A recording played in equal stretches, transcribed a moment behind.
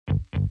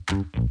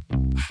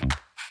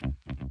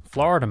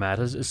Florida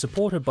Matters is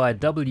supported by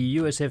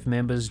WUSF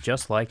members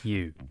just like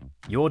you.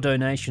 Your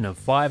donation of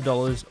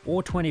 $5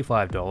 or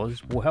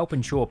 $25 will help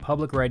ensure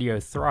public radio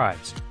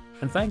thrives.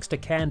 And thanks to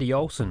Candy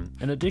Olson,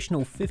 an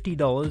additional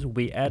 $50 will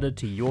be added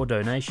to your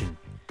donation.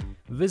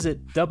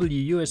 Visit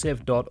wusf.org/match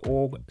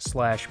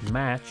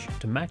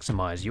to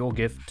maximize your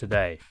gift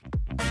today.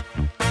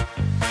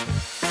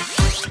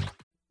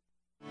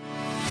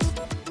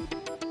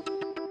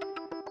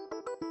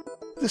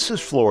 This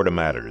is Florida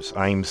Matters.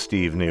 I'm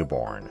Steve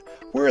Newborn.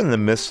 We're in the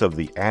midst of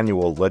the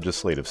annual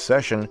legislative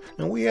session,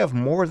 and we have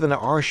more than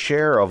our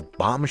share of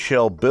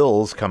bombshell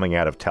bills coming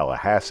out of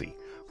Tallahassee.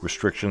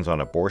 Restrictions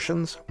on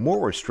abortions,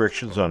 more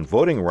restrictions on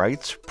voting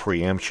rights,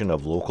 preemption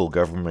of local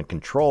government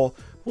control.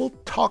 We'll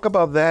talk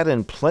about that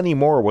and plenty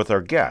more with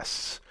our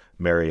guests.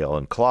 Mary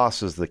Ellen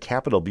Kloss is the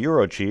Capitol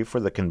Bureau Chief for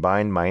the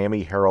combined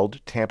Miami Herald,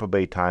 Tampa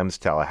Bay Times,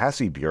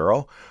 Tallahassee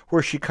Bureau,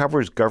 where she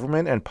covers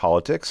government and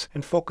politics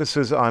and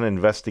focuses on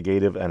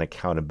investigative and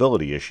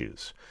accountability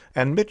issues.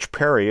 And Mitch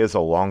Perry is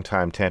a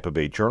longtime Tampa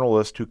Bay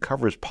journalist who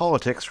covers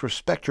politics for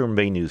Spectrum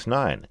Bay News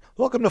 9.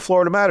 Welcome to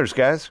Florida Matters,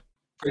 guys.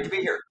 Great to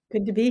be here.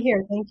 Good to be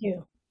here. Thank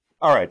you.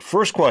 All right,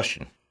 first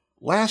question.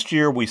 Last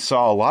year, we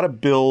saw a lot of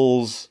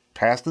bills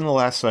passed in the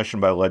last session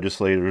by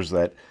legislators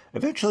that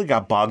eventually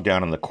got bogged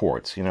down in the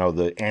courts. You know,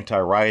 the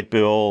anti-riot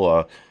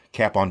bill,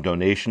 cap on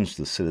donations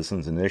to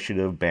Citizens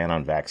Initiative, ban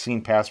on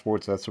vaccine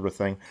passports, that sort of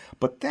thing.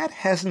 But that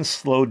hasn't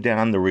slowed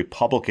down the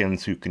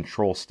Republicans who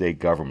control state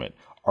government.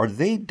 Are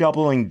they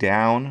doubling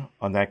down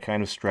on that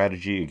kind of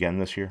strategy again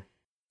this year?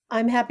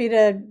 I'm happy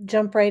to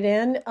jump right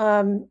in.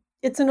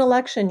 It's an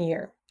election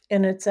year,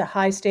 and it's a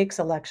high-stakes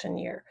election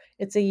year.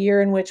 It's a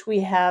year in which we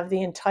have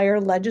the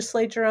entire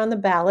legislature on the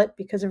ballot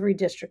because of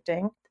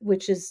redistricting,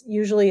 which is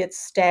usually it's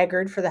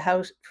staggered for the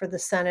House, for the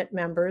Senate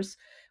members.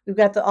 We've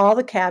got all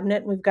the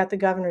cabinet, and we've got the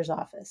governor's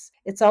office.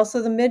 It's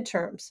also the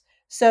midterms.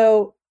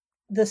 So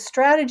the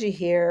strategy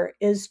here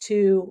is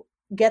to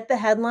get the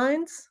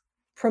headlines,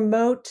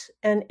 promote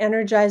and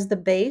energize the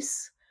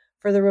base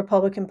for the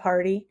Republican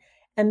Party.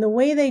 And the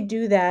way they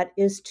do that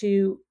is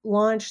to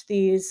launch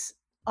these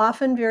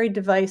often very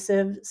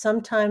divisive,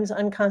 sometimes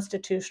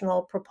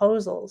unconstitutional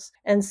proposals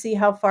and see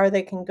how far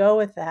they can go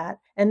with that.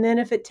 And then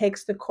if it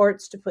takes the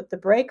courts to put the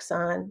brakes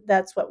on,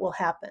 that's what will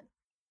happen.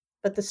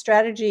 But the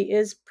strategy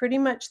is pretty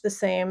much the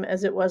same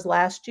as it was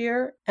last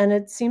year, and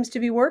it seems to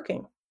be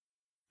working.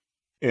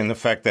 And the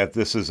fact that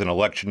this is an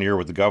election year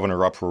with the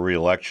governor up for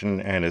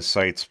re-election and his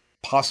sights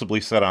possibly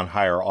set on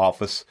higher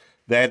office,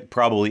 that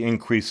probably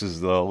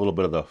increases a little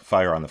bit of the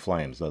fire on the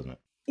flames, doesn't it?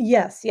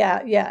 Yes,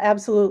 yeah,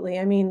 absolutely.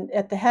 I mean,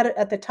 at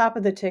the top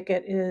of the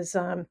ticket is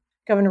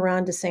Governor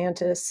Ron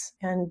DeSantis,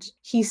 and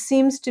he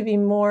seems to be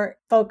more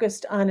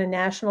focused on a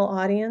national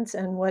audience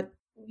and what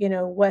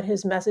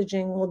his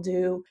messaging will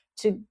do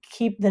to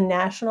keep the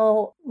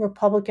national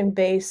Republican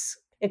base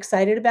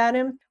excited about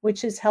him,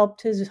 which has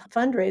helped his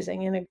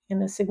fundraising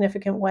in a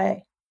significant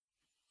way.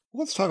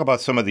 Let's talk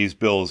about some of these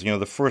bills. You know,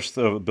 the first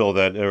bill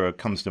that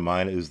comes to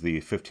mind is the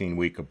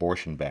 15-week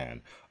abortion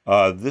ban.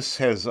 This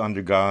has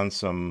undergone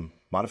some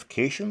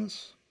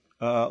modifications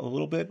a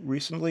little bit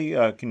recently.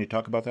 Can you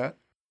talk about that?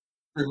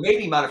 There may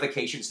be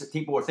modifications that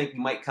people are thinking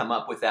might come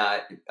up with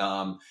that.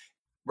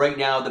 Right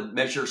now, the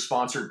measure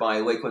sponsored by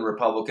Lakeland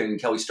Republican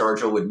Kelly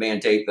Stargell would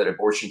mandate that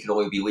abortion can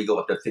only be legal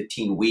up to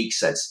 15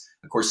 weeks. That's,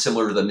 of course,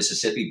 similar to the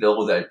Mississippi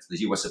bill that the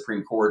U.S.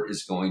 Supreme Court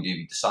is going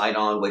to decide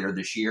on later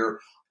this year.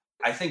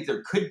 I think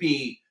there could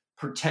be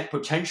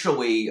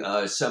potentially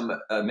some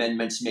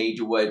amendments made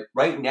to what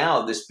right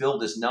now this bill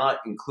does not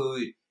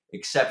include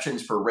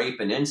exceptions for rape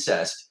and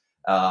incest.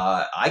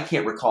 I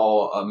can't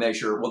recall a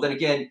measure. Well, then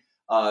again,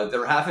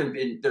 there have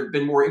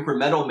been more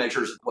incremental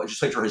measures the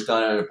legislature has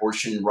done on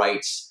abortion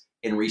rights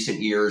in recent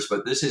years,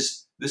 but this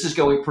is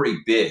going pretty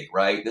big,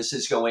 right? This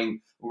is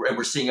going, and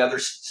we're seeing other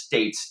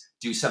states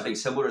do something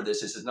similar to this.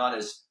 This is not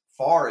as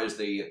far as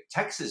the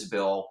Texas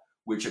bill,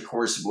 which of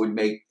course would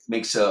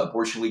makes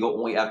abortion legal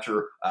only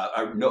after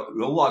no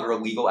longer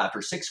illegal after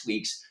 6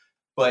 weeks.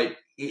 But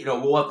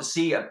we'll have to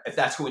see if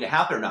that's going to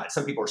happen or not.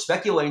 Some people are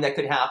speculating that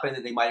could happen,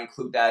 that they might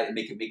include that and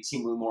make it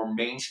seem a little more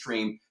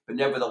mainstream. But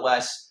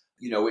nevertheless,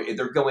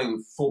 they're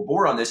going full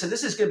bore on this, and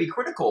this is going to be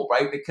critical,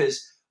 right?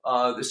 Because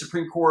the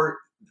Supreme Court,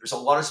 there's a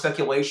lot of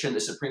speculation. The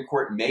Supreme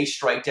Court may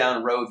strike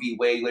down Roe v.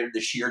 Wade later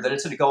this year. Then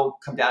it's going to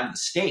come down to the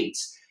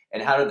states,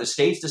 and how do the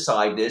states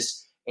decide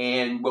this?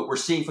 And what we're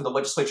seeing from the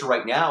legislature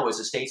right now is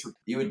the states,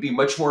 it would be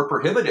much more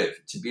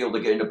prohibitive to be able to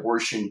get an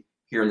abortion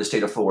here in the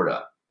state of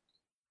Florida.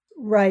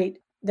 Right.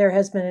 There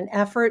has been an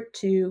effort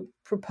to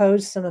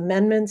propose some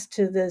amendments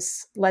to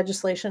this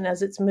legislation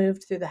as it's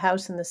moved through the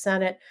House and the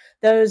Senate.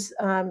 Those,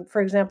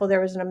 for example,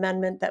 there was an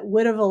amendment that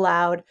would have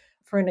allowed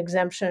for an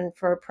exemption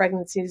for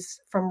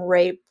pregnancies from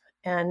rape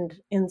and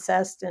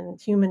incest and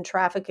human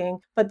trafficking,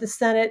 but the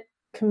Senate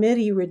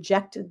committee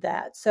rejected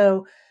that.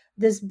 So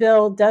this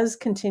bill does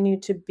continue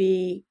to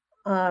be,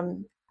 I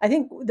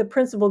think the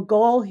principal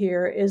goal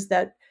here is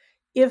that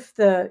if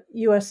the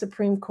U.S.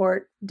 Supreme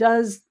Court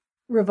does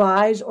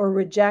revise or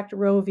reject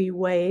Roe v.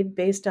 Wade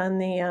based on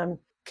the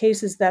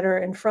cases that are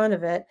in front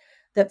of it,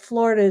 that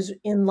Florida is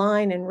in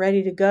line and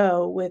ready to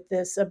go with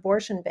this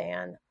abortion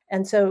ban.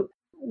 And so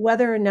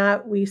whether or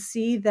not we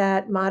see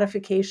that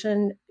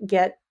modification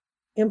get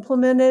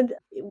implemented,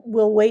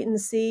 we'll wait and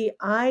see.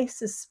 I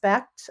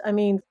suspect,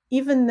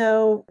 even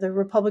though the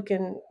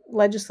Republican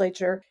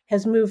legislature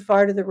has moved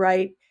far to the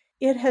right,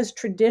 it has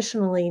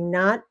traditionally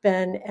not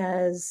been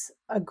as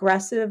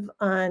aggressive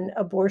on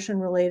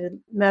abortion-related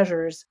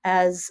measures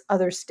as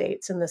other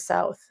states in the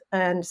South.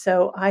 And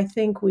so I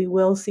think we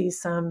will see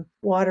some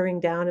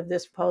watering down of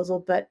this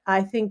proposal, but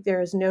I think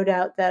there is no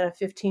doubt that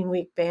a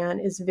 15-week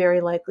ban is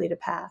very likely to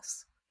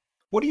pass.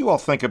 What do you all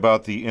think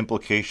about the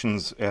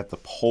implications at the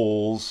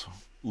polls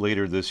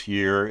later this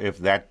year if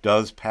that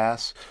does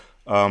pass?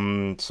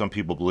 Some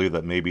people believe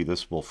that maybe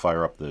this will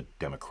fire up the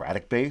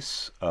Democratic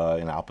base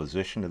in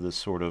opposition to this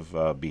sort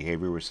of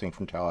behavior we're seeing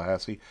from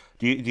Tallahassee.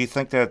 Do you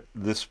think that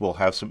this will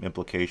have some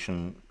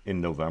implication in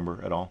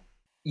November at all?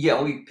 Yeah,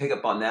 let me pick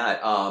up on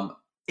that.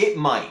 It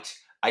might.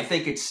 I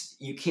think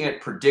you can't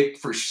predict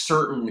for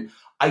certain.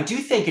 I do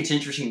think it's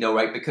interesting though,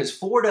 right? Because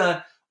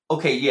Florida,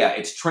 okay, yeah,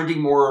 it's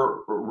trending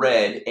more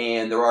red,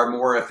 and there are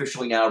more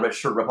officially now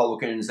registered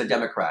Republicans than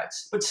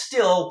Democrats. But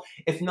still,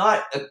 if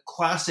not a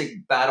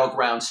classic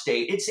battleground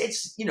state,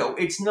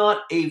 it's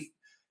not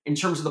in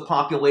terms of the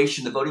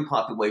population, the voting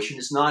population,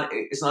 it's not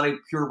a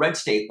pure red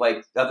state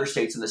like other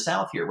states in the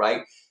South here,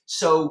 right?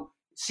 So,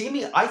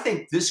 I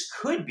think this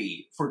could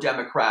be for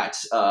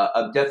Democrats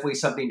definitely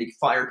something to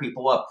fire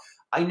people up.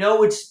 I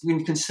know it's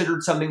been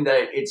considered something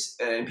that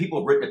and people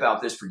have written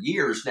about this for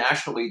years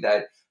nationally,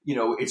 that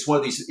it's one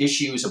of these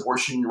issues,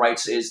 abortion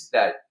rights, is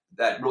that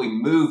really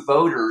move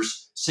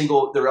voters.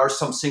 There are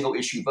some single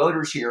issue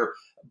voters here,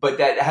 but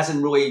that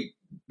hasn't really,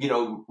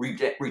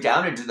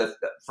 redounded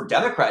for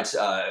Democrats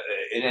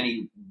in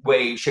any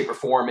way, shape, or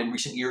form in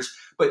recent years.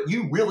 But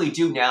you really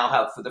do now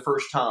have, for the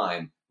first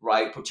time,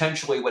 right,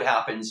 potentially what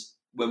happens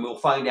when we'll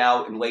find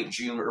out in late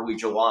June, early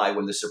July,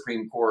 when the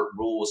Supreme Court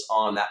rules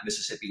on that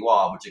Mississippi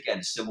law, which again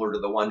is similar to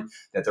the one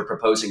that they're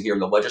proposing here in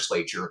the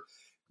legislature.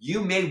 You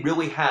may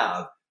really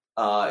have,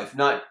 if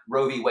not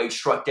Roe v. Wade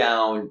struck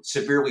down,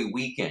 severely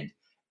weakened.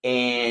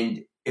 And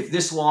if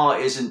this law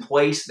is in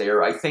place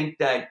there, I think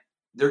that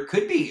there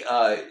could be,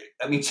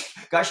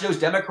 gosh knows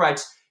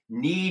Democrats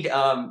need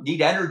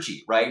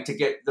energy, right, to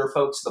get their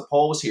folks to the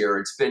polls here.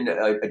 It's been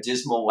a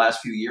dismal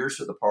last few years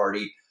for the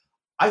party.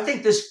 I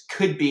think this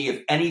could be,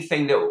 if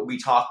anything, that we'll be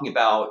talking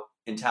about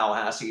in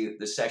Tallahassee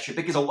this session,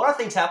 because a lot of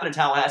things happen in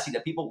Tallahassee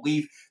that people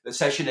leave the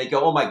session, they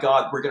go, "Oh my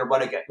God, we're going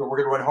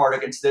to run hard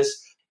against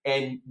this,"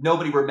 and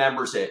nobody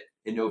remembers it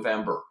in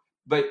November.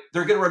 But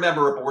they're going to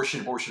remember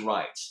abortion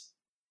rights.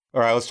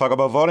 All right, let's talk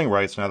about voting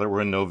rights now that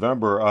we're in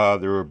November.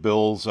 There were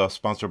bills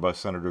sponsored by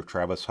Senator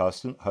Travis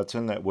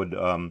Hudson that would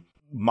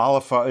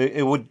mollify.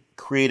 It would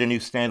create a new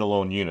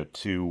standalone unit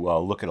to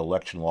look at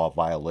election law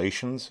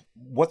violations.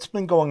 What's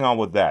been going on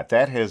with that?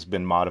 That has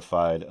been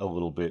modified a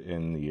little bit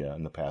in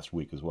the past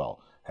week as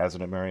well,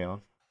 hasn't it,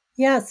 Marianne?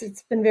 Yes,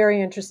 it's been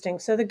very interesting.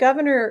 So the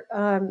governor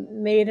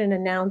made an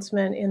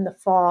announcement in the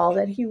fall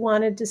that he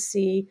wanted to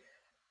see,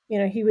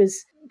 he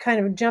was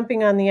kind of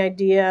jumping on the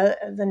idea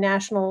of the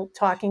national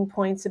talking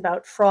points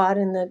about fraud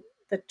in the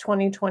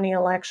 2020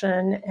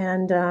 election.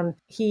 And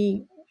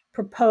he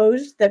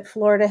proposed that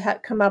Florida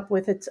had come up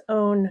with its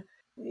own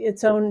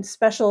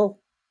special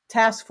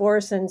task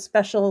force and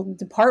special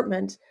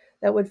department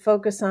that would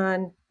focus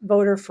on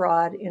voter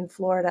fraud in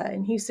Florida.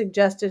 And he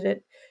suggested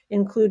it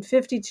include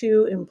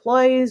 52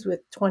 employees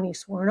with 20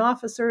 sworn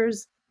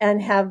officers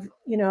and have,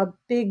 a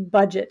big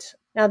budget.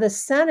 Now, the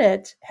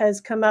Senate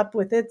has come up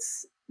with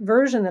its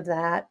version of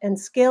that and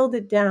scaled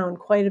it down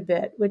quite a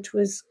bit, which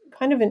was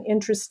kind of an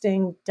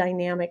interesting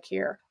dynamic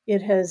here.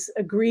 It has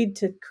agreed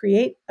to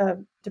create a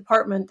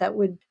department that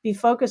would be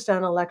focused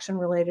on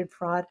election-related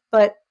fraud,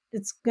 but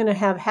it's going to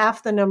have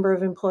half the number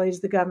of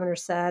employees, the governor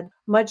said,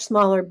 much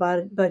smaller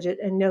budget,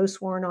 and no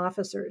sworn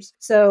officers.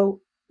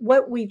 So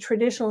what we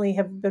traditionally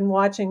have been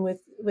watching with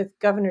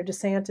Governor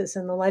DeSantis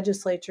in the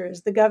legislature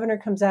is the governor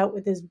comes out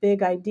with his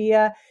big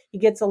idea. He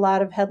gets a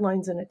lot of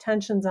headlines and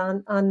attentions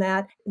on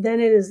that. Then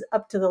it is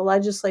up to the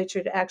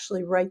legislature to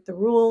actually write the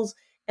rules.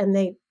 And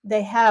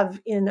they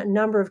have, in a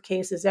number of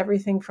cases,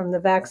 everything from the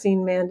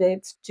vaccine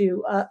mandates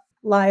to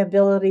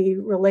liability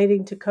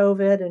relating to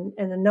COVID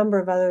and a number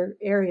of other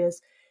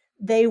areas.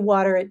 They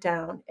water it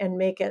down and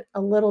make it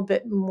a little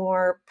bit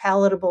more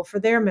palatable for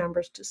their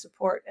members to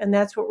support. And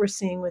that's what we're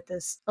seeing with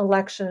this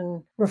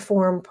election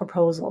reform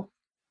proposal.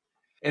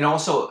 And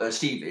also,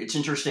 Steve, it's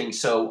interesting.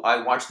 So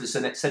I watched the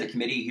Senate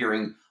committee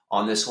hearing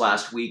on this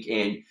last week,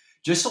 and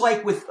just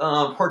like with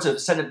parts of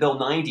Senate Bill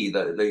 90,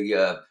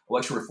 the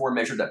election reform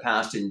measure that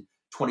passed in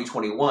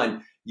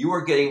 2021, you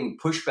are getting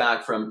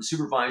pushback from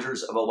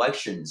supervisors of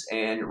elections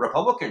and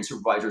Republican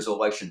supervisors of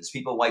elections,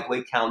 people like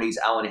Lake County's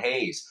Alan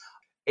Hayes.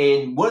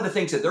 And one of the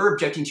things that they're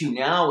objecting to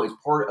now as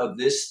part of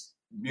this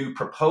new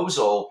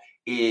proposal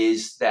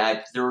is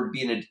that there would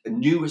be a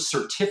new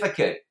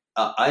certificate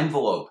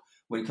envelope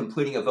when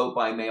completing a vote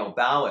by mail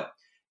ballot.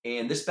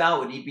 And this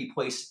ballot would need to be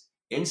placed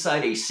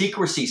inside a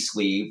secrecy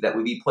sleeve that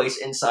would be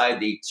placed inside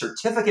the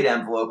certificate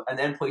envelope and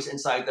then placed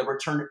inside the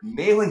return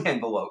mailing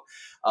envelope.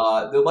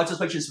 The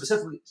legislation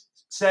specifically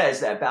says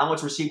that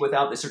ballots received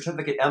without the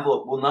certificate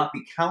envelope will not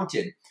be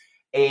counted.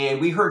 And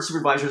we heard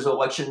supervisors of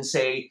elections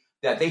say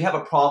that they have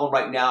a problem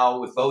right now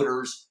with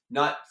voters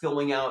not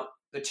filling out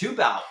the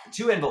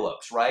two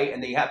envelopes, right?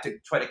 And they have to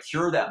try to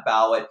cure that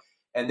ballot.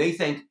 And they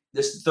think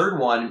this third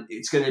one,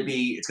 it's going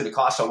to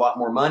cost a lot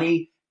more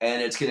money,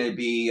 and it's going to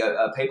be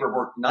a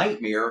paperwork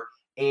nightmare.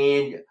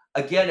 And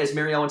again, as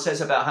Mary Ellen says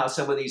about how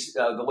some of these,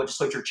 the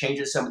legislature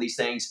changes some of these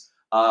things,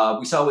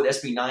 we saw with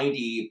SB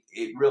 90,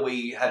 it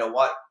really had a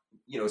lot,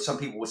 some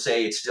people would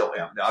say it's still,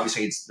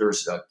 obviously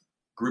there's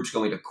groups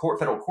going to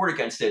federal court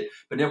against it,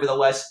 but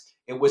nevertheless,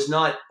 it was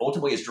not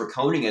ultimately as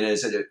draconian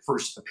as it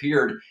first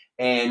appeared.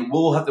 And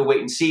we'll have to wait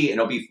and see. And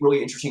it'll be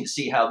really interesting to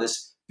see how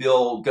this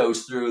bill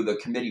goes through the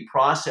committee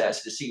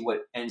process to see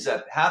what ends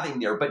up having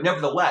there. But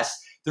nevertheless,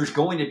 there's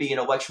going to be an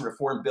election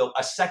reform bill,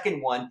 a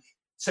second one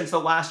since the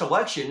last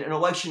election, an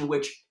election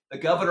which the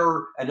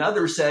governor and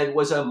others said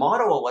was a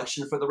model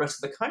election for the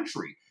rest of the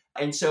country.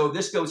 And so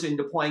this goes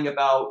into playing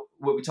about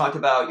what we talked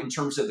about in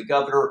terms of the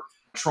governor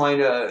trying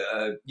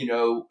to,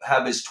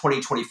 have his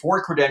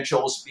 2024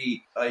 credentials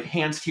be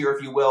enhanced here,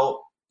 if you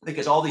will,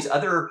 because all these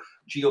other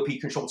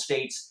GOP-controlled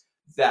states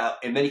that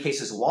in many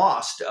cases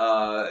lost,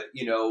 Donald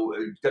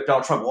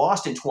Trump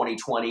lost in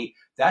 2020,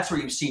 that's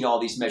where you've seen all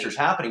these measures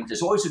happening, which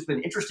has always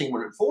been interesting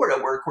when in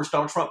Florida, where, of course,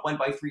 Donald Trump won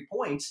by 3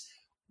 points,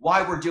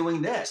 why we're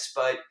doing this.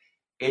 But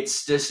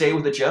it's to stay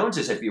with the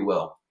Joneses, if you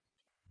will.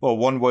 Well,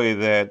 one way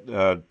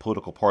that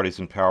political parties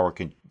in power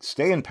can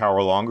stay in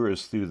power longer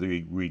is through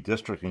the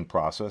redistricting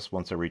process.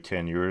 Once every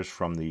 10 years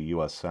from the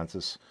U.S.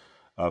 Census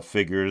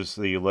figures,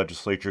 the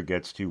legislature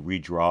gets to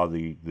redraw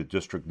the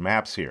district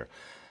maps here.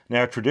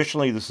 Now,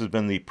 traditionally, this has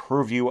been the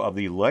purview of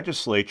the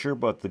legislature,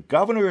 but the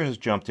governor has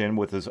jumped in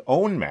with his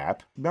own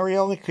map. Mary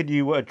Ellen, could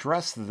you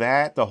address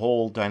that, the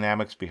whole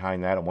dynamics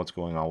behind that and what's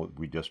going on with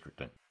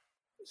redistricting?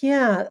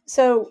 Yeah.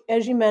 So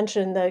as you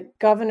mentioned, the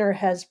governor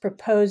has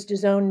proposed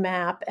his own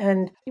map,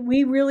 and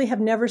we really have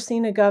never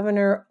seen a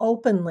governor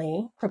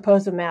openly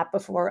propose a map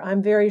before.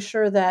 I'm very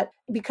sure that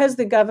because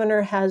the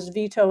governor has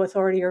veto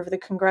authority over the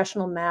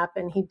congressional map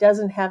and he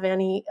doesn't have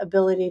any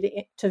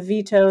ability to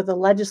veto the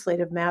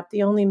legislative map,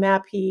 the only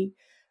map he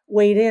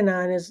weighed in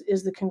on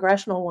is the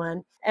congressional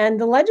one. And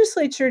the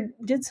legislature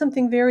did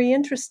something very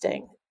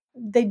interesting.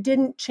 They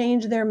didn't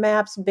change their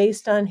maps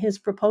based on his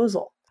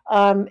proposal.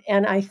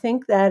 And I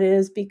think that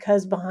is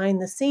because behind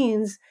the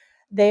scenes,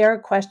 they are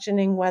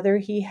questioning whether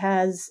he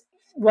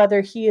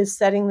is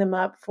setting them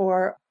up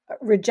for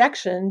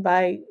rejection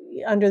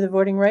under the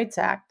Voting Rights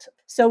Act.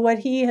 So what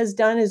he has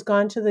done is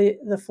gone to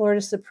the Florida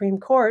Supreme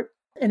Court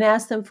and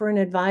asked them for an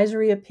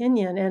advisory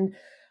opinion. And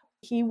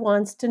he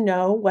wants to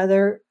know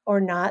whether or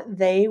not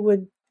they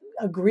would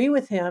agree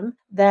with him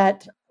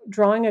that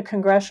drawing a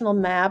congressional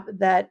map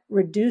that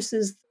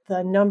reduces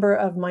the number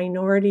of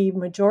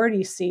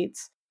majority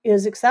seats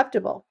is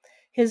acceptable.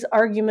 His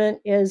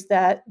argument is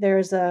that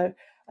there's a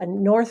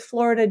North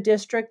Florida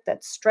district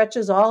that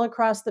stretches all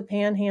across the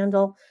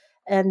Panhandle,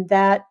 and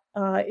that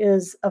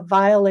is a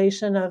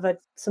violation of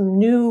some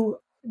new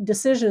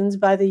decisions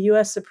by the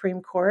U.S.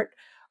 Supreme Court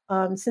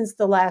since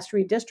the last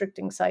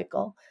redistricting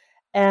cycle.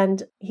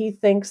 And he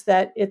thinks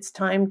that it's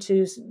time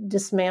to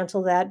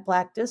dismantle that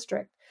Black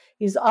district.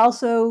 He's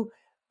also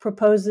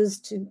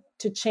proposes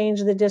to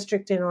change the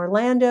district in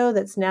Orlando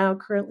that's now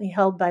currently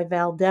held by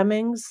Val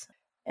Demings,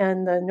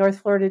 and the North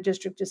Florida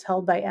district is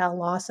held by Al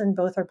Lawson.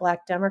 Both are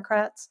Black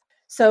Democrats.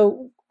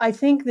 So I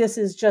think this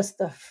is just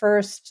the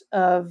first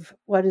of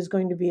what is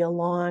going to be a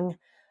long,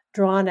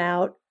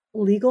 drawn-out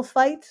legal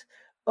fight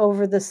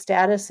over the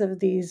status of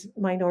these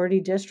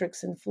minority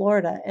districts in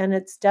Florida. And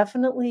it's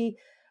definitely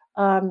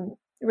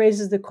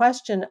raises the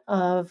question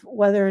of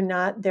whether or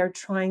not they're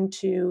trying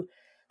to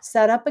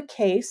set up a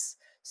case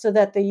so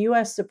that the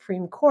U.S.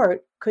 Supreme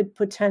Court could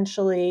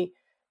potentially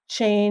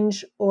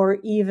change or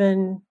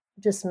even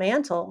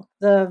dismantle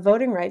the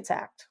Voting Rights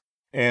Act.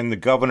 And the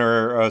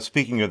governor,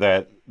 speaking of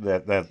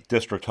that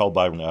district held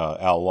by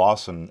Al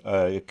Lawson,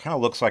 it kind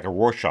of looks like a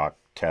Rorschach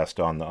test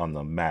on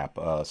the map.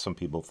 Some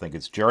people think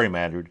it's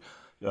gerrymandered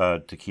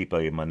to keep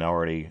a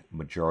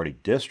majority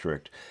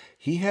district.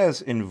 He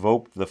has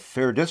invoked the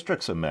Fair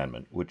Districts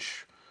Amendment,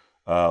 which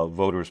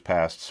voters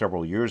passed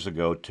several years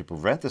ago to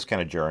prevent this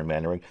kind of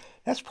gerrymandering.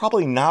 That's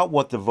probably not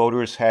what the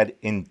voters had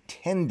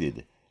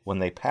intended when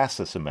they passed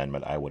this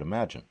amendment, I would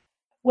imagine.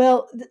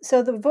 Well,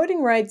 so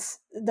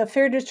the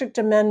Fair District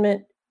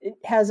Amendment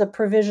has a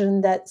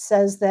provision that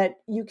says that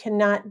you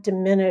cannot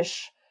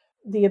diminish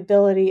the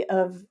ability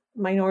of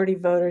minority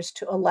voters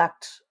to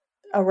elect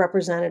a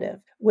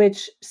representative,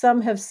 which some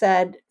have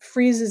said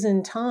freezes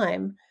in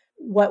time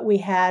what we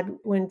had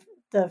when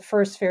the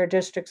first Fair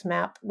Districts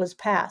map was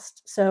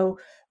passed. So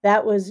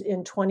that was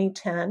in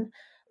 2010.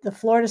 The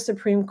Florida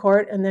Supreme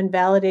Court, and then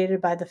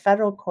validated by the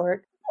federal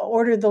court,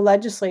 ordered the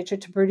legislature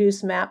to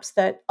produce maps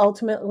that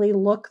ultimately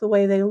look the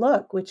way they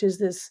look, which is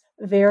this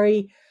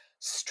very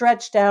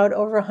stretched out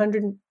over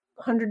 100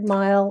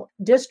 100-mile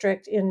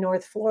district in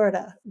North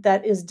Florida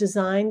that is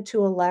designed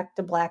to elect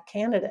a Black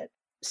candidate.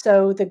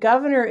 So the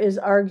governor is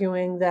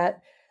arguing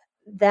that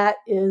that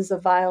is a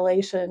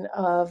violation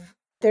of,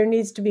 there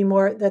needs to be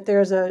more, that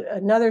there's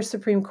another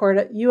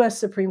U.S.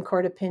 Supreme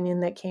Court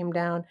opinion that came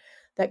down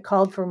that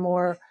called for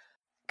more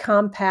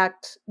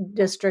compact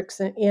districts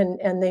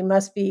and they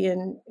must be,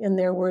 in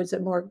their words, a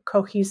more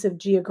cohesive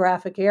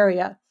geographic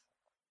area.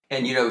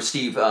 And,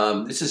 Steve,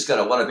 this has got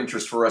a lot of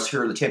interest for us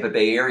here in the Tampa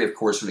Bay area, of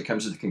course, when it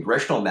comes to the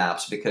congressional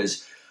maps,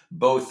 because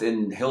both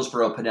in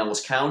Hillsborough and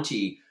Pinellas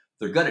County,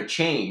 they're going to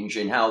change,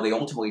 and how they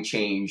ultimately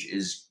change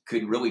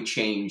could really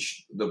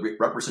change the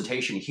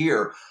representation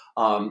here.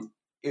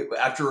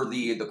 After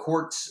the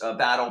courts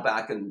battle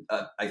back in,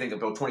 I think,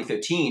 about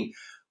 2015,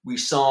 we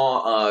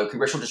saw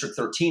Congressional District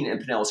 13 in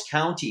Pinellas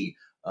County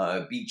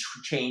be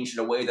changed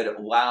in a way that it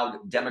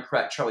allowed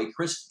Democrat Charlie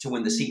Crist to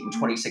win the seat in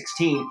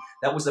 2016.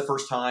 That was the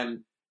first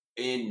time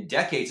in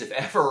decades, if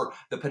ever,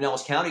 the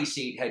Pinellas County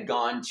seat had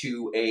gone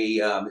to a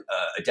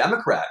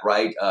Democrat,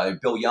 right?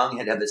 Bill Young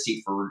had had the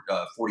seat for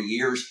 40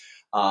 years,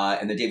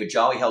 and then David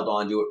Jolly held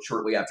on to it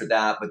shortly after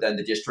that. But then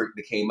the district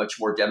became much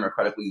more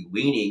democratically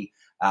leaning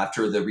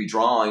after the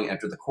redrawing,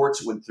 after the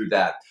courts went through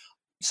that.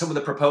 Some of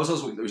the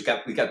proposals, we've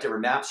got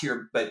different maps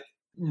here, but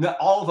not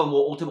all of them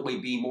will ultimately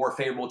be more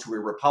favorable to a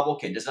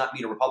Republican. Does not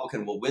mean a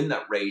Republican will win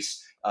that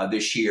race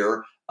this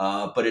year,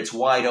 but it's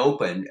wide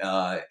open,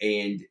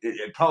 and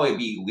it'd probably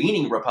be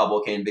leaning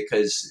Republican,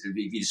 because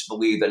if you just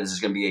believe that this is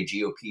going to be a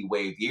GOP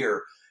wave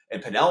year,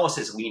 and Pinellas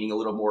is leaning a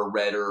little more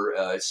redder,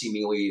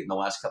 seemingly in the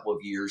last couple of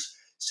years.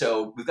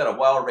 So we've got a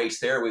wild race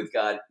there. We've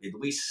got at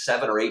least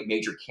 7 or 8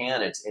 major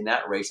candidates in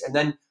that race, and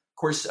then of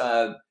course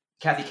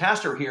Kathy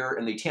Castor here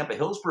in the Tampa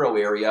Hillsborough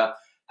area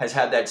has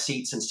had that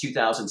seat since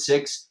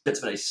 2006. It's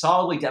been a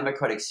solidly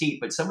Democratic seat,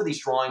 but some of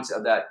these drawings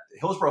of that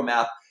Hillsborough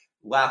map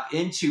lap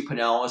into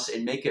Pinellas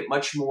and make it a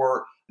much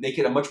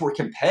more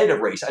competitive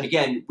race. And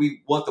again,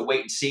 we want to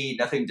wait and see,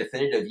 nothing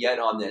definitive yet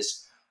on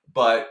this,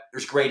 but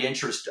there's great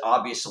interest,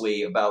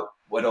 obviously, about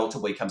what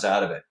ultimately comes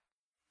out of it.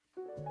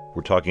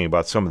 We're talking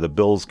about some of the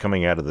bills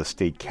coming out of the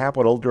state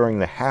capitol during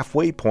the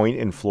halfway point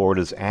in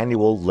Florida's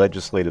annual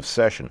legislative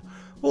session.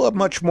 We'll have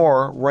much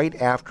more right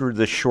after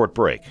this short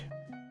break.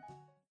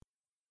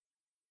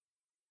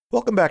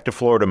 Welcome back to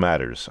Florida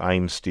Matters.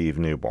 I'm Steve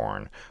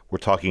Newborn. We're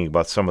talking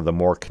about some of the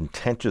more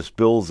contentious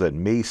bills that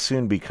may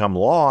soon become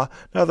law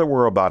now that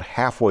we're about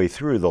halfway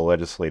through the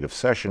legislative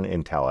session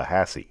in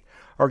Tallahassee.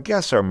 Our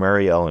guests are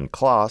Mary Ellen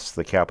Kloss,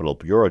 the Capitol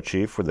Bureau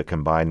Chief for the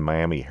combined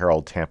Miami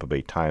Herald Tampa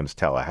Bay Times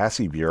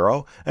Tallahassee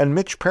Bureau, and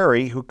Mitch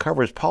Perry, who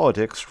covers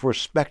politics for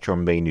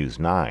Spectrum Bay News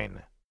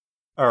 9.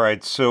 All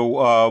right,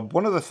 so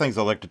one of the things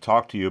I'd like to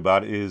talk to you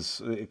about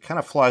is it kind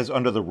of flies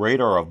under the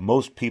radar of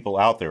most people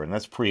out there, and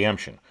that's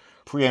preemption.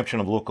 Preemption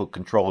of local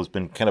control has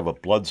been kind of a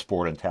blood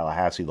sport in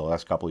Tallahassee the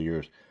last couple of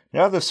years.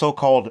 Now the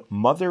so-called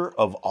mother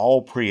of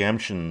all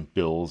preemption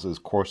bills is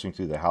coursing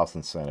through the House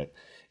and Senate.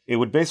 It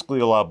would basically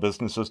allow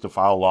businesses to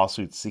file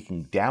lawsuits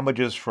seeking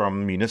damages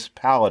from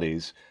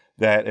municipalities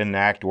that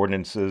enact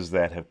ordinances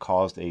that have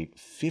caused a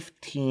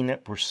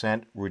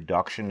 15%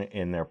 reduction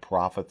in their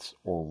profits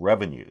or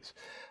revenues.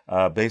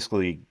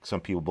 Basically,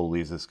 some people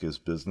believe this gives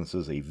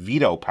businesses a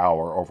veto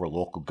power over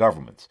local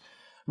governments.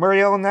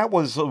 Mary Ellen, that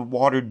was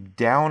watered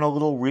down a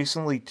little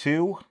recently,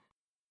 too.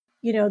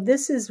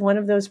 This is one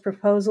of those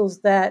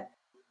proposals that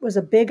was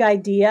a big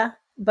idea,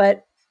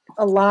 but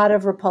a lot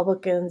of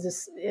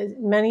Republicans,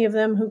 many of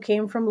them who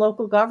came from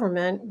local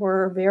government,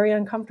 were very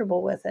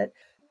uncomfortable with it.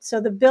 So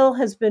the bill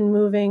has been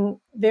moving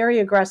very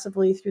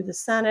aggressively through the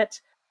Senate.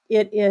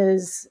 It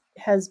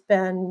has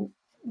been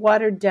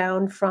watered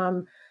down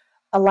from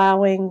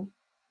allowing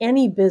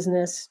any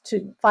business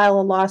to file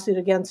a lawsuit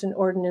against an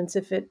ordinance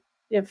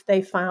if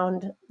they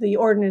found the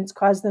ordinance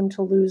caused them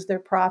to lose their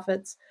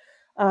profits.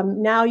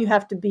 Now you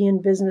have to be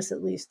in business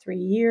at least 3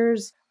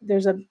 years.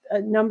 There's a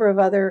number of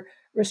other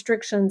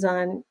restrictions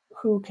on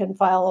who can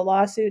file a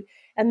lawsuit.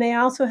 And they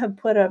also have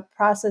put a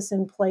process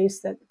in place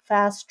that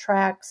fast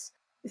tracks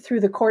through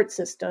the court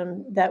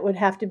system that would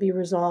have to be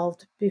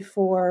resolved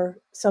before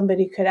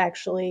somebody could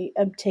actually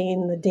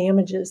obtain the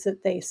damages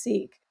that they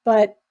seek.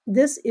 But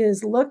this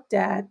is looked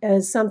at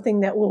as something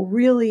that will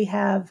really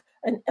have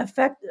an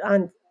effect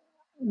on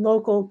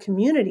local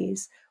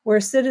communities where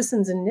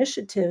citizens'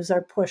 initiatives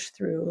are pushed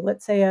through.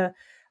 Let's say a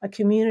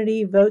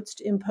community votes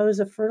to impose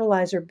a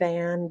fertilizer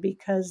ban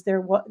because they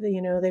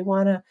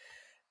want to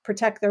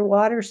protect their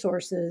water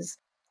sources.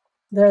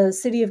 The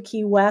city of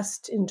Key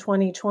West in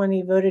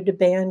 2020 voted to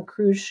ban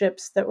cruise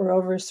ships that were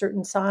over a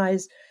certain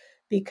size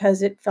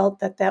because it felt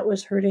that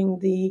was hurting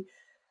the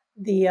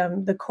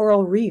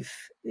coral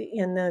reef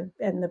and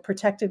the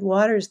protected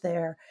waters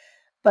there.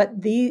 But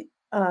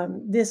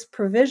this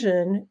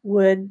provision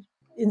would,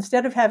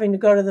 instead of having to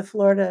go to the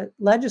Florida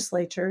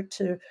legislature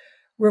to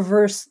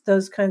reverse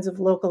those kinds of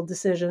local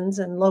decisions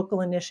and local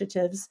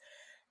initiatives,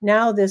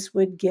 now this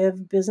would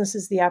give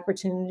businesses the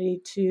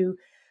opportunity to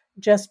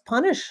just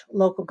punish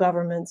local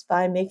governments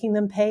by making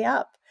them pay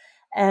up.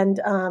 And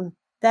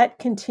that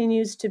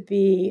continues to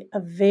be a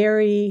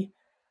very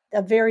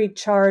a very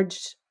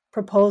charged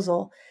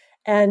proposal.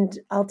 And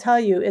I'll tell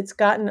you, it's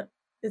gotten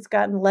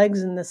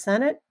legs in the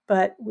Senate,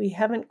 but we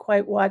haven't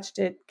quite watched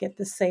it get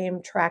the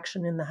same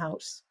traction in the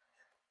House.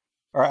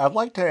 All right, I'd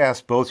like to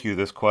ask both of you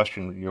this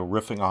question,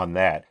 riffing on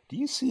that. Do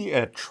you see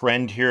a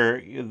trend here,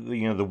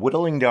 the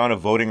whittling down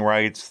of voting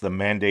rights, the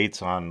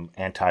mandates on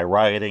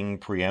anti-rioting,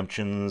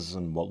 preemptions,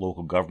 and what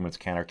local governments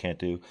can or can't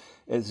do?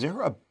 Is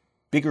there a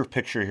bigger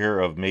picture here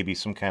of maybe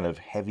some kind of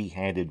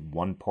heavy-handed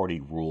one-party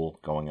rule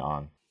going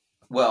on?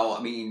 Well,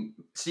 I mean,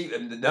 Steve,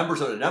 the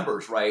numbers are the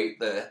numbers, right?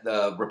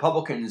 The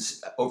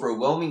Republicans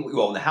overwhelmingly,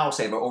 well, in the House,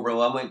 they have an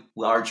overwhelming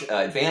large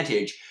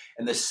advantage.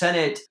 In the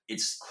Senate,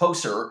 it's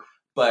closer,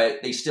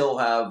 but they still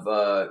have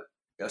a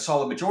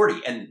solid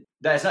majority. And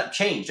that has not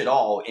changed at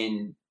all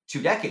in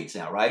 2 decades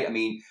now, right? I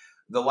mean,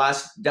 the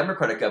last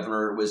Democratic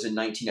governor was in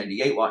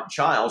 1998, Lawton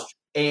Chiles.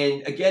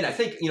 And again, I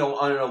think,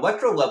 on an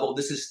electoral level,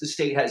 the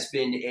state has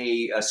been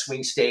a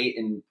swing state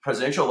in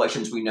presidential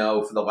elections, we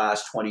know, for the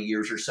last 20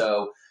 years or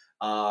so.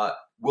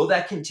 Will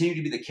that continue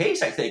to be the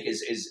case? I think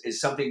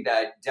is something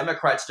that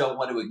Democrats don't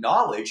want to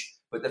acknowledge.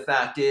 But the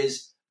fact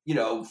is,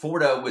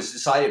 Florida was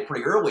decided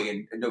pretty early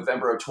in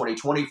November of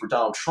 2020 for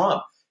Donald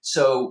Trump.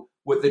 So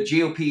what the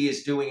GOP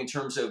is doing in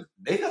terms of,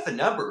 they've got the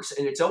numbers,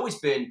 and it's always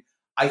been,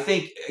 I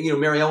think,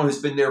 Mary Ellen,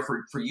 who's been there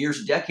for years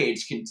and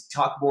decades, can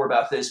talk more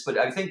about this. But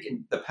I think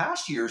in the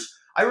past years,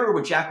 I remember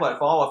when Jack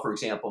Latvala, for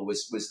example,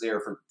 was there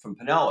from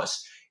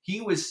Pinellas.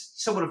 He was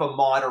somewhat of a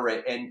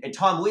moderate, and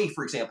Tom Lee,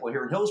 for example,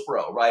 here in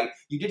Hillsborough, right?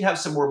 You did have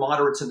some more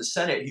moderates in the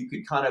Senate who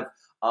could kind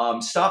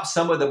of stop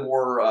some of the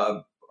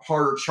more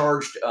harder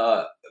charged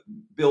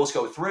bills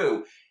go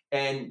through,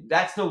 and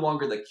that's no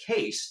longer the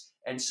case.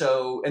 And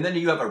then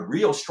you have a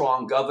real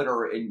strong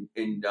governor in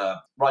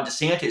Ron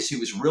DeSantis, who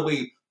was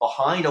really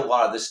behind a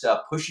lot of this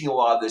stuff, pushing a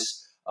lot of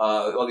this,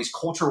 all these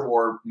culture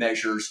war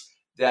measures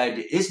that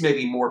is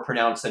maybe more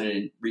pronounced than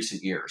in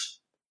recent years.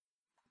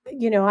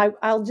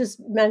 I'll just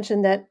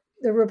mention that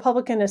the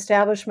Republican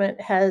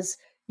establishment has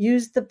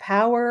used the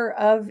power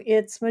of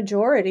its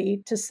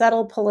majority to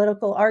settle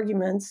political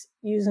arguments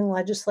using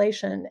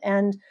legislation,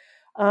 and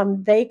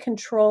they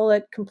control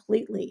it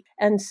completely.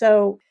 And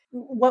so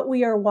what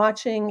we are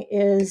watching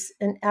is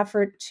an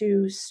effort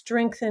to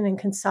strengthen and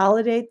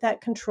consolidate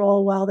that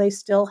control while they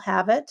still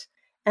have it.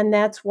 And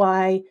that's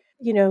why,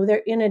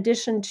 they're, in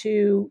addition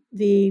to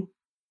the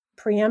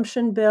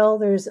preemption bill,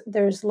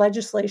 there's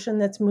legislation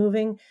that's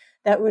moving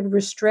that would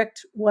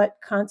restrict what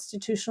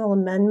constitutional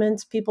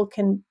amendments people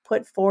can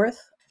put forth.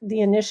 The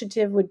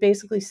initiative would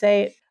basically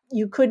say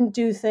you couldn't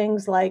do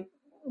things like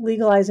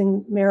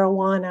legalizing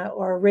marijuana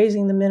or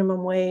raising the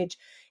minimum wage.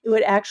 It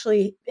would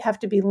actually have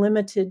to be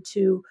limited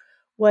to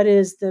what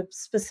is the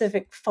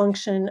specific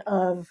function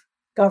of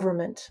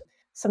government,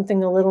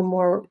 something a little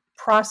more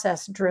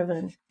process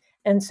driven.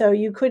 And so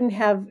you couldn't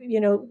have,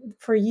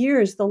 for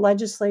years, the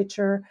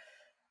legislature,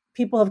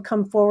 people have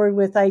come forward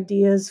with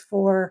ideas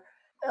for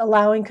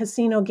allowing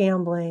casino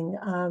gambling,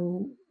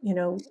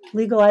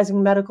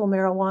 legalizing medical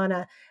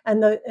marijuana,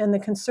 and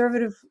the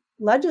conservative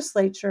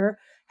legislature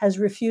has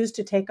refused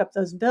to take up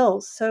those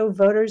bills. So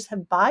voters have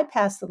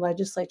bypassed the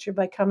legislature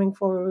by coming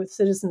forward with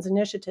citizens'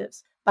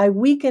 initiatives. By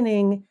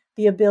weakening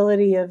the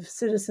ability of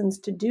citizens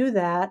to do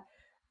that,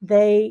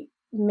 they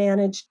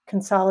manage to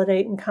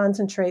consolidate and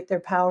concentrate their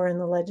power in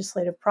the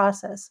legislative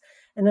process.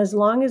 And as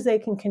long as they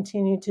can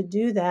continue to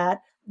do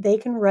that, they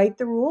can write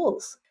the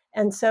rules.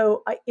 And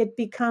so it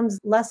becomes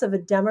less of a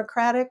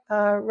democratic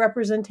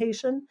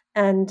representation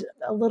and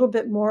a little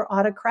bit more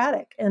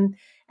autocratic. And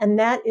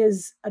that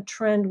is a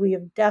trend we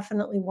have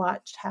definitely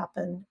watched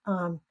happen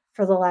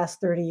for the last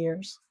 30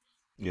 years.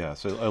 Yeah,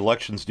 so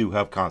elections do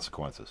have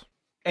consequences.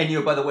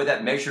 And, by the way,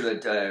 that measure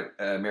that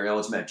Mary Ellen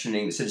was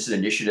mentioning, the Citizen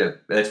Initiative,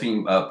 that's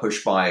being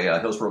pushed by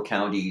Hillsborough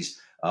County's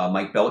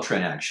Mike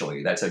Beltran,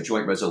 actually. That's a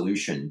joint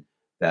resolution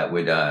that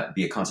would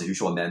be a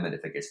constitutional amendment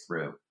if it gets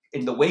through.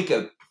 In the wake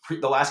of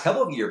the last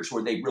couple of years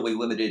where they really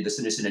limited the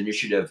Citizen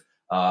Initiative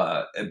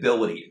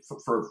ability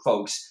for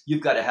folks,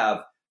 you've got to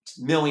have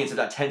millions, if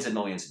not tens of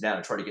millions now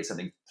to try to get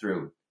something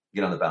through,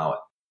 get on the ballot.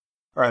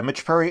 All right,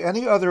 Mitch Perry,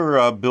 any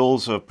other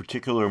bills of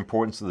particular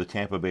importance to the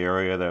Tampa Bay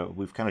area that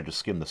we've kind of just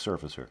skimmed the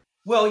surface here?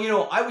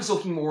 Well, I was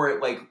looking more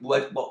at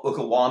what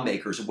local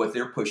lawmakers and what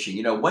they're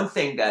pushing. One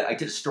thing that I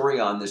did a story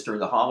on this during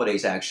the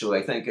holidays, actually,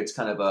 I think it's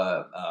kind of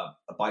a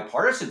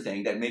bipartisan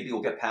thing that maybe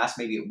will get passed,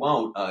 maybe it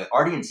won't.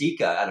 Artie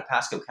Nzika out of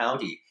Pasco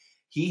County,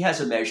 he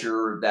has a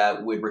measure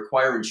that would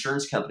require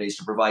insurance companies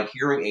to provide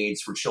hearing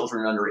aids for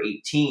children under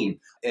 18.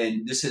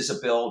 And this is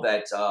a bill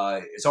that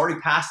has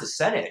already passed the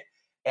Senate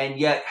and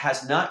yet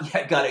has not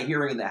yet got a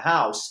hearing in the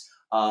House.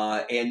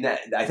 And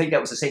I think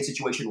that was the same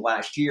situation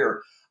last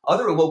year.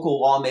 Other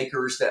local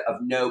lawmakers that of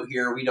note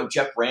here, we know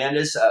Jeff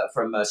Brandes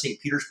from St.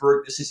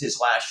 Petersburg. This is his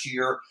last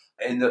year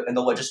in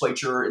the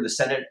legislature, in the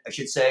Senate, I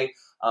should say.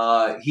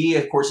 He,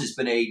 of course, has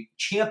been a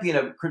champion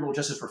of criminal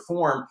justice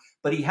reform,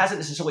 but he hasn't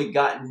necessarily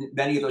gotten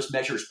many of those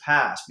measures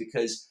passed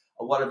because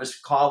a lot of his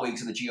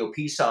colleagues on the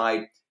GOP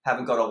side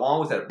haven't gone along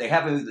with it. They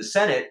have in the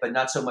Senate, but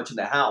not so much in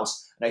the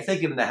House. And I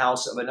think in the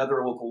House of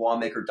another local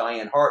lawmaker,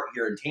 Diane Hart,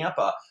 here in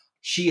Tampa,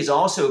 She has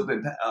also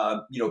been,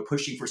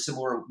 pushing for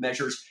similar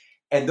measures.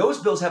 And those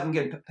bills haven't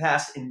been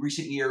passed in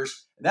recent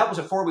years. And that was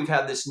before we've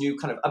had this new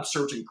kind of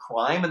upsurge in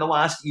crime in the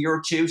last year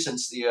or two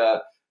since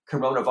the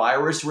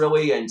coronavirus,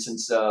 really, and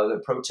since the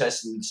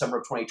protests in the summer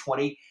of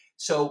 2020.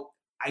 So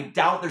I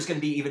doubt there's going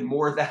to be even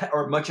more of that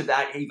or much of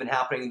that even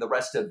happening in the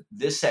rest of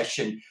this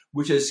session,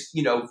 which is,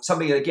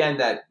 something, again,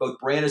 that both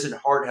Brandes and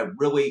Hart have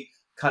really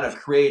kind of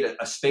created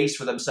a space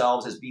for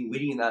themselves as being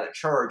leading that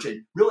charge,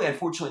 and really,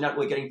 unfortunately, not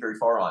really getting very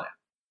far on it.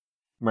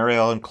 Mary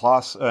Ellen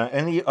Klas,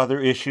 any other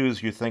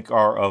issues you think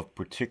are of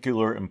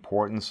particular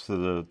importance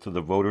to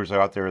the voters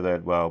out there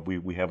that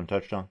we haven't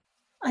touched on?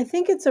 I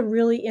think it's a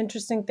really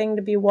interesting thing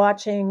to be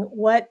watching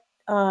what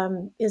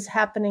is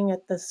happening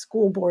at the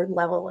school board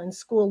level and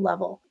school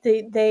level.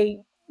 They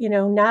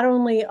not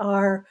only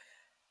are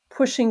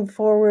pushing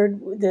forward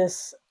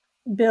this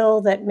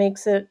bill that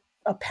makes it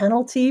a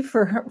penalty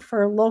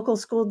for local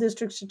school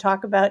districts to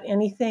talk about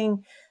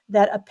anything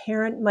that a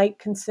parent might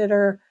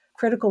consider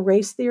critical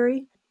race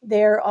theory.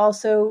 They're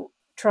also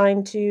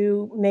trying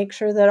to make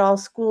sure that all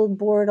school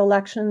board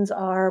elections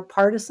are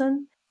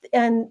partisan.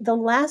 And the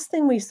latest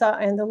thing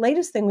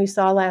we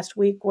saw last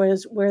week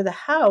was where the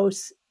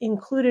House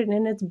included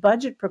in its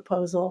budget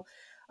proposal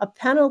a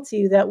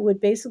penalty that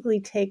would basically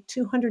take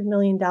 $200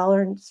 million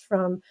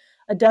from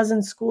a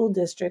dozen school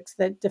districts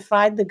that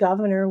defied the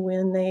governor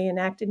when they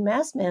enacted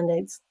mask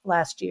mandates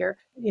last year.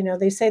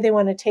 They say they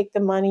want to take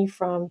the money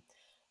from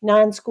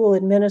non-school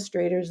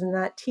administrators and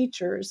not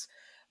teachers,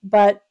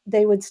 but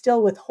they would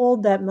still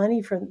withhold that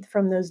money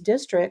from those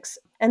districts.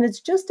 And it's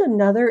just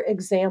another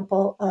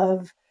example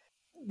of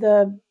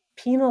the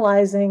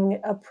penalizing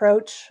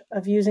approach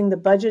of using the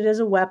budget as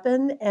a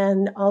weapon,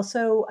 and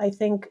also, I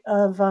think,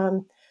 of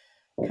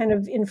kind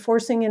of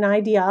enforcing an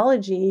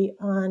ideology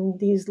on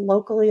these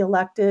locally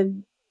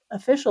elected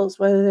officials,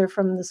 whether they're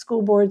from the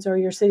school boards or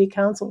your city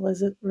council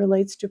as it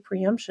relates to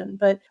preemption.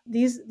 But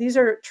these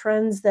are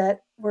trends that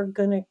we're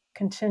going to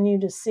continue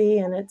to see,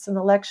 and it's an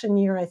election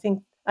year. I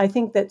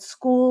think that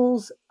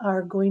schools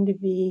are going to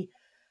be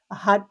a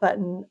hot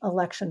button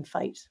election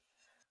fight.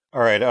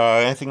 All right.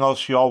 Anything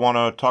else you all want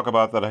to talk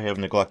about that I have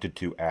neglected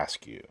to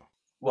ask you?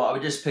 Well, I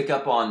would just pick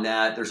up on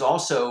that. There's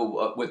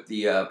also what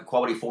the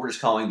Equality Forward is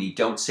calling the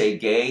Don't Say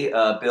Gay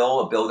bill,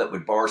 a bill that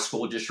would bar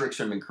school districts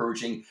from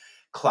encouraging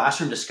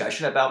classroom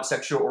discussion about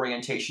sexual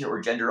orientation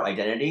or gender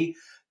identity.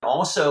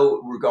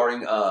 Also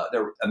regarding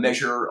a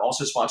measure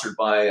also sponsored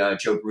by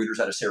Joe Gruters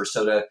out of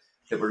Sarasota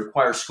that would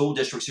require school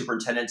district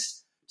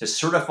superintendents to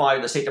certify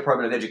the State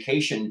Department of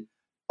Education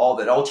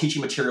that all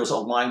teaching materials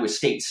align with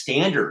state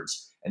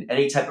standards. And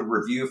any type of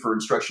review for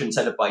instruction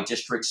set up by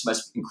districts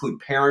must include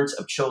parents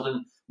of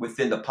children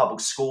within the public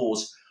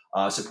schools.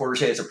 Supporters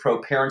say it's a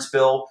pro-parents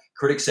bill.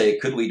 Critics say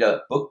it could lead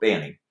to book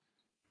banning.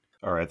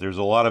 All right, there's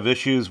a lot of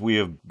issues we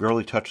have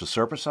barely touched the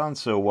surface on,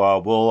 so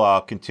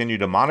we'll continue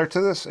to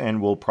monitor this,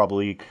 and we'll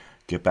probably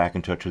get back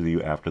in touch with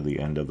you after the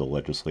end of the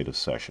legislative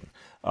session.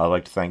 I'd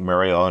like to thank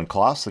Mary Ellen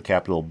Klas, the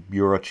Capitol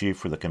Bureau Chief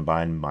for the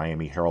combined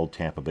Miami Herald,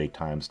 Tampa Bay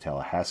Times,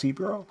 Tallahassee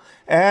Bureau,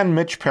 and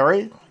Mitch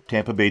Perry,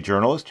 Tampa Bay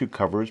journalist who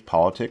covers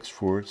politics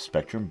for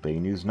Spectrum Bay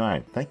News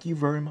 9. Thank you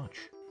very much.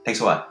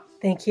 Thanks a lot.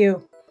 Thank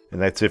you. And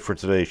that's it for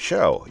today's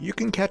show. You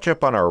can catch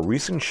up on our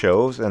recent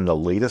shows and the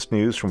latest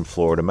news from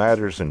Florida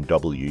Matters and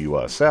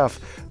WUSF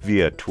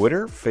via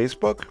Twitter,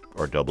 Facebook,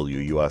 or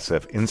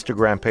WUSF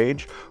Instagram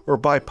page, or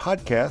by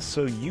podcast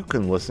so you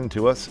can listen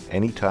to us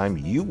anytime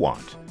you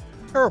want.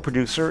 Our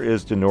producer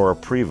is Denora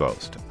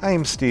Prevost. I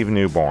am Steve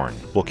Newborn.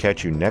 We'll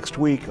catch you next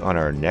week on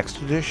our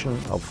next edition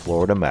of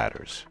Florida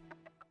Matters.